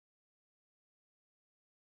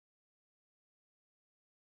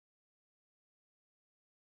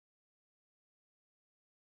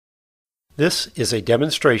This is a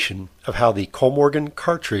demonstration of how the Kollmorgen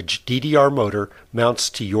Cartridge DDR motor mounts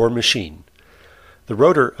to your machine. The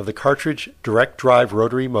rotor of the Cartridge direct drive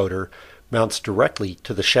rotary motor mounts directly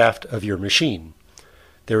to the shaft of your machine.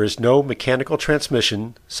 There is no mechanical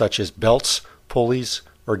transmission such as belts, pulleys,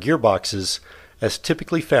 or gearboxes as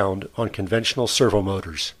typically found on conventional servo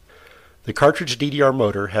motors. The Cartridge DDR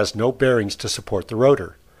motor has no bearings to support the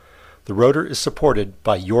rotor. The rotor is supported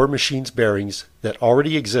by your machine's bearings that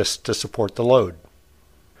already exist to support the load.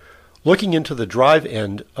 Looking into the drive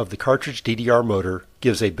end of the Cartridge DDR motor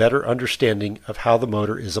gives a better understanding of how the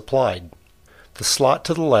motor is applied. The slot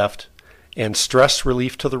to the left and stress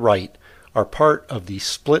relief to the right are part of the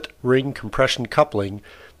split ring compression coupling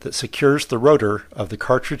that secures the rotor of the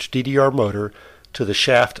Cartridge DDR motor to the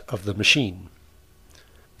shaft of the machine.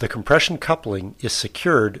 The compression coupling is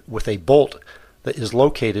secured with a bolt that is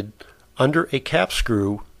located under a cap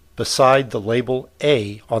screw beside the label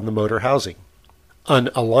A on the motor housing. An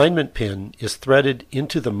alignment pin is threaded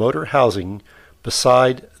into the motor housing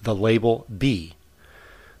beside the label B.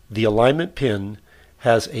 The alignment pin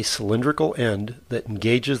has a cylindrical end that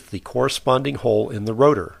engages the corresponding hole in the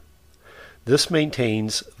rotor. This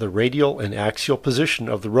maintains the radial and axial position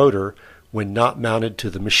of the rotor when not mounted to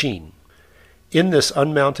the machine. In this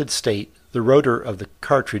unmounted state, the rotor of the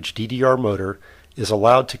Cartridge DDR motor is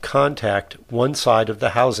allowed to contact one side of the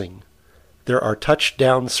housing. There are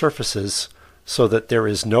touch-down surfaces so that there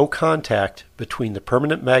is no contact between the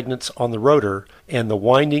permanent magnets on the rotor and the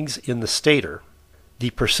windings in the stator. The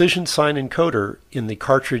precision sign encoder in the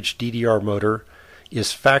Cartridge DDR motor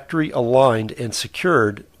is factory aligned and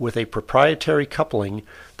secured with a proprietary coupling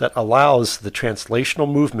that allows the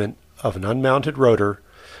translational movement of an unmounted rotor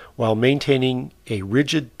while maintaining a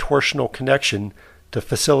rigid torsional connection to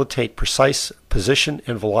facilitate precise position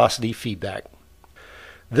and velocity feedback.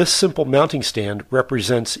 This simple mounting stand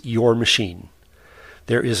represents your machine.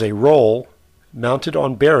 There is a roll mounted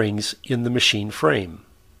on bearings in the machine frame.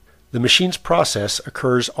 The machine's process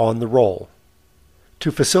occurs on the roll.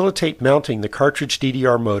 To facilitate mounting the Cartridge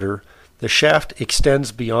DDR motor, the shaft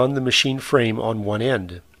extends beyond the machine frame on one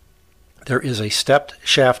end. There is a stepped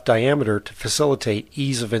shaft diameter to facilitate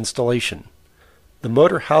ease of installation. The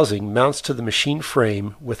motor housing mounts to the machine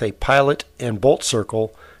frame with a pilot and bolt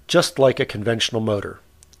circle just like a conventional motor.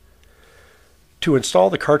 To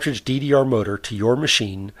install the Cartridge DDR motor to your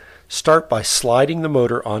machine, start by sliding the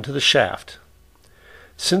motor onto the shaft.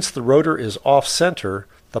 Since the rotor is off-center,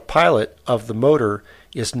 the pilot of the motor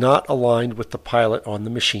is not aligned with the pilot on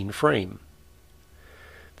the machine frame.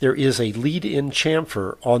 There is a lead-in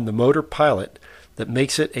chamfer on the motor pilot that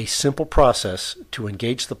makes it a simple process to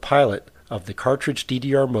engage the pilot of the Cartridge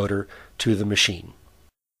DDR motor to the machine.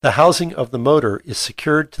 The housing of the motor is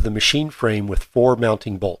secured to the machine frame with 4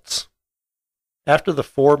 mounting bolts. After the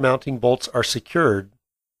 4 mounting bolts are secured,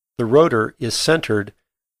 the rotor is centered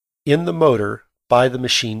in the motor by the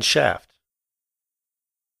machine shaft.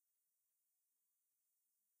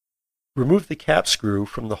 Remove the cap screw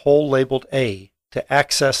from the hole labeled A to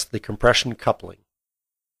access the compression coupling.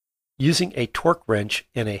 Using a torque wrench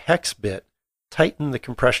and a hex bit, tighten the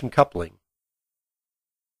compression coupling.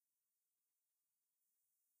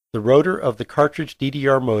 The rotor of the Cartridge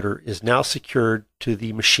DDR motor is now secured to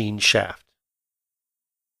the machine shaft.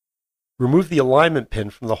 Remove the alignment pin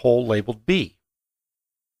from the hole labeled B.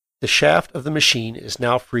 The shaft of the machine is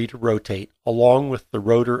now free to rotate along with the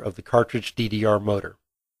rotor of the Cartridge DDR motor.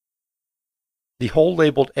 The hole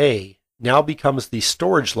labeled A now becomes the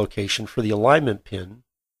storage location for the alignment pin,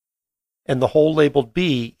 and the hole labeled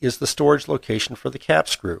B is the storage location for the cap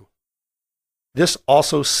screw. This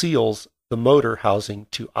also seals the motor housing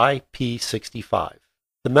to IP65.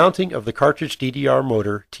 The mounting of the Cartridge DDR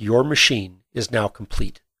motor to your machine is now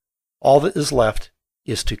complete. All that is left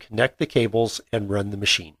is to connect the cables and run the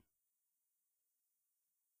machine.